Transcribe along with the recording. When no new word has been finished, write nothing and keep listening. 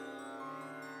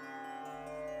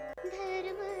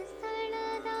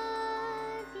ಧರ್ಮಸ್ಥಳದ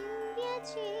ದಿವ್ಯ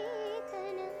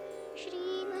ಚೇತನ ಶ್ರೀ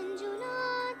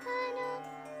ಮಂಜುನಾಥನ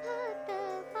ಭಕ್ತ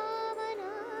ಪಾವನ,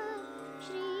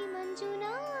 ಶ್ರೀ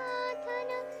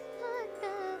ಮಂಜುನಾಥನ ಭಕ್ತ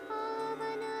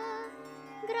ಪಾವನ,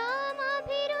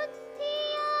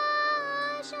 ಗ್ರಾಮಾಭಿವೃದ್ಧಿಯ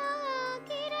ಆಶಾ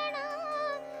ಕಿರಣ,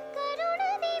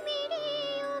 ಕರುಣದಿ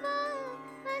ಮಿಡಿಯುವ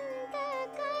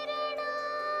ಅಂತಃಕರಣ,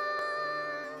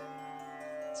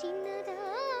 ಚಿನ್ನದ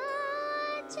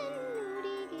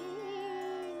ಚೆನ್ನುಡಿಗೆ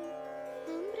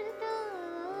ಅಮೃತ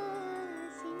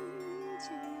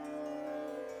ಸಿಂಚನ,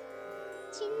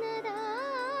 ಚಿನ್ನದ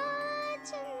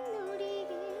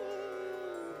ಚೆನ್ನುಡಿಗೆ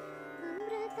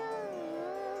ಅಮೃತ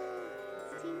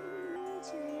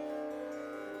ಸಿಂಚನ.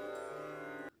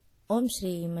 ಓಂ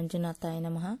ಶ್ರೀ ಮಂಜುನಾಥಾಯ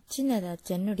ನಮಃ. ಚಿನ್ನದ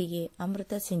ಚೆನ್ನುಡಿಗೆ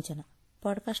ಅಮೃತ ಸಿಂಚನ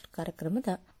ಪಾಡ್ಕಾಸ್ಟ್ ಕಾರ್ಯಕ್ರಮದ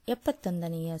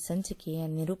 71ನೆಯ ಸಂಚಿಕೆಯ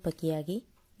ನಿರೂಪಕಿಯಾಗಿ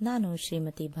ನಾನು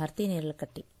ಶ್ರೀಮತಿ ಭಾರತಿ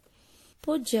ನೇರಲಕಟ್ಟಿ.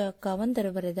 ಪೂಜ್ಯ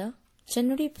ಕಾವಂದರು ಬರೆದ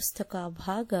ಚೆನ್ನುಡಿ ಪುಸ್ತಕ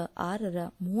ಭಾಗ 6ರ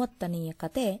 30ನೆಯ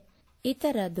ಕತೆ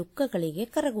ಇತರ ದುಃಖಗಳಿಗೆ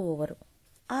ಕರಗುವವರು.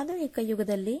 ಆಧುನಿಕ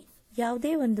ಯುಗದಲ್ಲಿ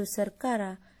ಯಾವುದೇ ಒಂದು ಸರ್ಕಾರ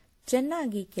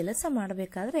ಚೆನ್ನಾಗಿ ಕೆಲಸ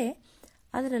ಮಾಡಬೇಕಾದರೆ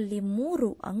ಅದರಲ್ಲಿ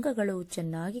 3 ಅಂಗಗಳು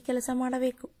ಚೆನ್ನಾಗಿ ಕೆಲಸ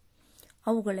ಮಾಡಬೇಕು.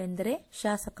 ಅವುಗಳೆಂದರೆ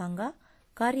ಶಾಸಕಾಂಗ,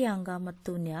 ಕಾರ್ಯಾಂಗ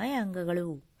ಮತ್ತು ನ್ಯಾಯಾಂಗಗಳು.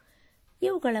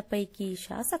 ಇವುಗಳ ಪೈಕಿ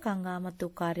ಶಾಸಕಾಂಗ ಮತ್ತು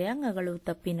ಕಾರ್ಯಾಂಗಗಳು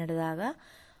ತಪ್ಪಿ ನಡೆದಾಗ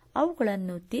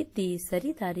ಅವುಗಳನ್ನು ತಿದ್ದಿ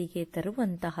ಸರಿದಾರಿಗೆ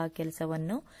ತರುವಂತಹ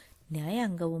ಕೆಲಸವನ್ನು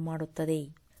ನ್ಯಾಯಾಂಗವು ಮಾಡುತ್ತದೆ.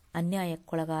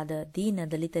 ಅನ್ಯಾಯಕ್ಕೊಳಗಾದ ದೀನ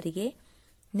ದಲಿತರಿಗೆ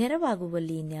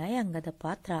ನೆರವಾಗುವಲ್ಲಿ ನ್ಯಾಯಾಂಗದ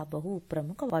ಪಾತ್ರ ಬಹು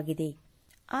ಪ್ರಮುಖವಾಗಿದೆ.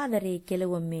 ಆದರೆ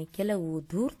ಕೆಲವೊಮ್ಮೆ ಕೆಲವು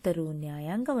ಧೂರ್ತರು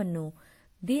ನ್ಯಾಯಾಂಗವನ್ನು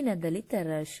ದೀನ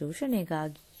ದಲಿತರ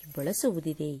ಶೋಷಣೆಗಾಗಿ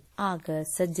ಬಳಸುವುದಿದೆ. ಆಗ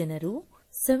ಸಜ್ಜನರು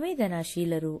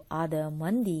ಸಂವೇದನಾಶೀಲರು ಆದ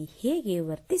ಮಂದಿ ಹೇಗೆ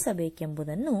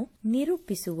ವರ್ತಿಸಬೇಕೆಂಬುದನ್ನು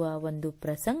ನಿರೂಪಿಸುವ ಒಂದು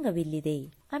ಪ್ರಸಂಗವಿಲ್ಲಿದೆ.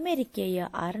 ಅಮೆರಿಕೆಯ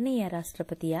 6ನೆಯ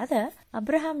ರಾಷ್ಟ್ರಪತಿಯಾದ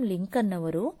ಅಬ್ರಹಾಂ ಲಿಂಕನ್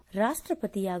ಅವರು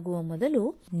ರಾಷ್ಟ್ರಪತಿಯಾಗುವ ಮೊದಲು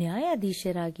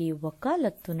ನ್ಯಾಯಾಧೀಶರಾಗಿ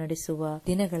ವಕಾಲತ್ತು ನಡೆಸುವ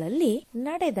ದಿನಗಳಲ್ಲಿ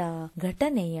ನಡೆದ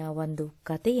ಘಟನೆಯ ಒಂದು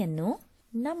ಕಥೆಯನ್ನು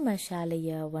ನಮ್ಮ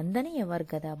ಶಾಲೆಯ 1ನೆಯ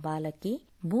ವರ್ಗದ ಬಾಲಕಿ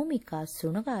ಭೂಮಿಕಾ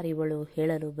ಸುಣಗಾರಿವಳು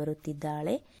ಹೇಳಲು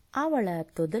ಬರುತ್ತಿದ್ದಾಳೆ. ಅವಳ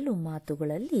ತೊದಲು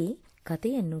ಮಾತುಗಳಲ್ಲಿ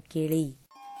ಕಥೆಯನ್ನು ಕೇಳಿ.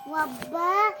 ಒಬ್ಬ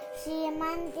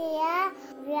ಶ್ರೀಮಂತಿಯ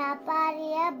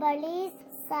ವ್ಯಾಪಾರಿಯ ಬಳಿ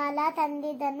ಸಾಲ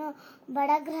ತಂದಿದ್ದನು.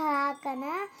 ಬಡ ಗ್ರಾಹಕನ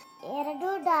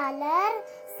 $2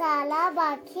 ಸಾಲ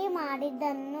ಬಾಕಿ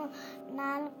ಮಾಡಿದ್ದನು.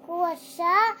 4 ವರ್ಷ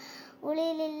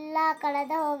ಉಳಿಲಿಲ್ಲ,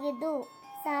 ಕಳೆದು ಹೋಗಿದ್ದು.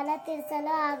 ಸಾಲ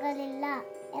ತೀರಿಸಲು ಆಗಲಿಲ್ಲ.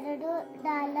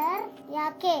 $2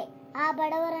 ಯಾಕೆ? ಆ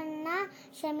ಬಡವರನ್ನ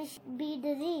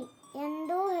ಕ್ಷಮಿಸಿಬಿಡಿರಿ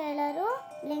ಎಂದು ಹೇಳಲು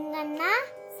ಲಿಂಗಣ್ಣ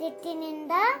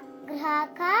ಸಿಟ್ಟಿನಿಂದ,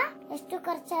 ಗ್ರಾಹಕ ಎಷ್ಟು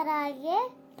ಖರ್ಚಾಗಿ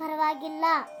ಪರವಾಗಿಲ್ಲ,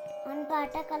 ಒಂದು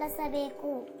ಪಾಠ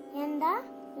ಕಲಿಸಬೇಕು ಎಂದ.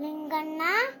 ಲಿಂಗಣ್ಣ,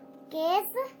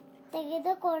 ಕೇಸ್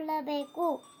ತೆಗೆದುಕೊಳ್ಳಬೇಕು,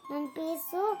 ನನ್ನ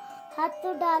ಫೀಸು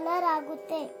 $10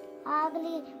 ಆಗುತ್ತೆ,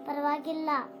 ಆಗಲಿ ಪರವಾಗಿಲ್ಲ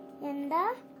ಎಂದ.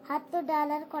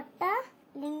 $10 ಕೊಟ್ಟ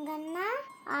ಲಿಂಗಣ್ಣ.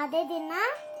 ಅದೇ ದಿನ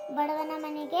ಬಡವನ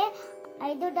ಮನೆಗೆ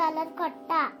 $5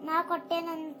 ಕೊಟ್ಟ. ನಾ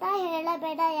ಕೊಟ್ಟೇನಂತ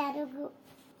ಹೇಳಬೇಡ ಯಾರಿಗೂ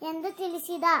ಎಂದು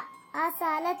ತಿಳಿಸಿದ. ಆ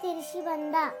ಸಾಲ ತೀರಿಸಿ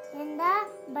ಬಂದ ಎಂದ.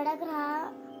 ಬಡ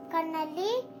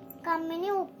ಗ್ರಾಹಕನಲ್ಲಿ ಕಮ್ಮಿನಿ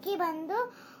ಉಕ್ಕಿ ಬಂದು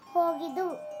ಹೋಗಿದ್ದು.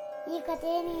 ಈ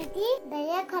ಕಥೆಯ ನೀತಿ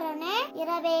ದಯೆ ಕರುಣೆ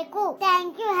ಇರಬೇಕು.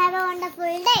 Thank you. Have a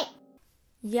wonderful day.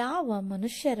 ಯಾವ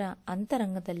ಮನುಷ್ಯರ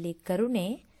ಅಂತರಂಗದಲ್ಲಿ ಕರುಣೆ,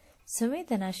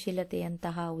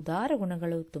 ಸಂವೇದನಾಶೀಲತೆಯಂತಹ ಉದಾರ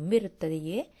ಗುಣಗಳು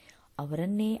ತುಂಬಿರುತ್ತದೆಯೇ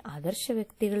ಅವರನ್ನೇ ಆದರ್ಶ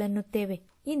ವ್ಯಕ್ತಿಗಳೆನ್ನುತ್ತೇವೆ.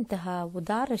 ಇಂತಹ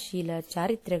ಉದಾರಶೀಲ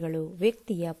ಚಾರಿತ್ರ್ಯಗಳು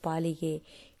ವ್ಯಕ್ತಿಯ ಪಾಲಿಗೆ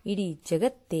ಇಡೀ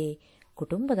ಜಗತ್ತೇ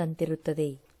ಕುಟುಂಬದಂತಿರುತ್ತದೆ.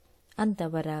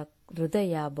 ಅಂತವರ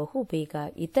ಹೃದಯ ಬಹುಬೇಗ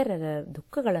ಇತರರ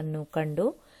ದುಃಖಗಳನ್ನು ಕಂಡು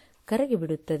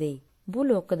ಕರಗಿಬಿಡುತ್ತದೆ.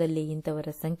 ಭೂಲೋಕದಲ್ಲಿ ಇಂಥವರ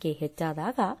ಸಂಖ್ಯೆ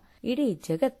ಹೆಚ್ಚಾದಾಗ ಇಡೀ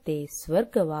ಜಗತ್ತೇ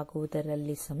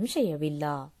ಸ್ವರ್ಗವಾಗುವುದರಲ್ಲಿ ಸಂಶಯವಿಲ್ಲ.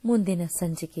 ಮುಂದಿನ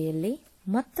ಸಂಚಿಕೆಯಲ್ಲಿ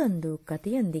ಮತ್ತೊಂದು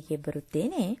ಕಥೆಯೊಂದಿಗೆ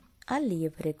ಬರುತ್ತೇನೆ.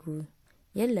 ಅಲ್ಲಿಯವರೆಗೂ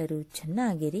ಎಲ್ಲರೂ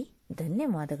ಚೆನ್ನಾಗಿರಿ.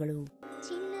 ಧನ್ಯವಾದಗಳು.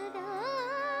 ಚಿನ್ನದ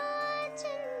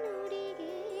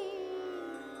ಚೆನ್ನುಡಿಗೆ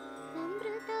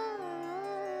ಅಮೃತ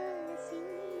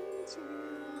ಸಿಂಚನ,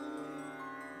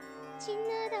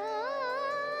 ಚಿನ್ನದ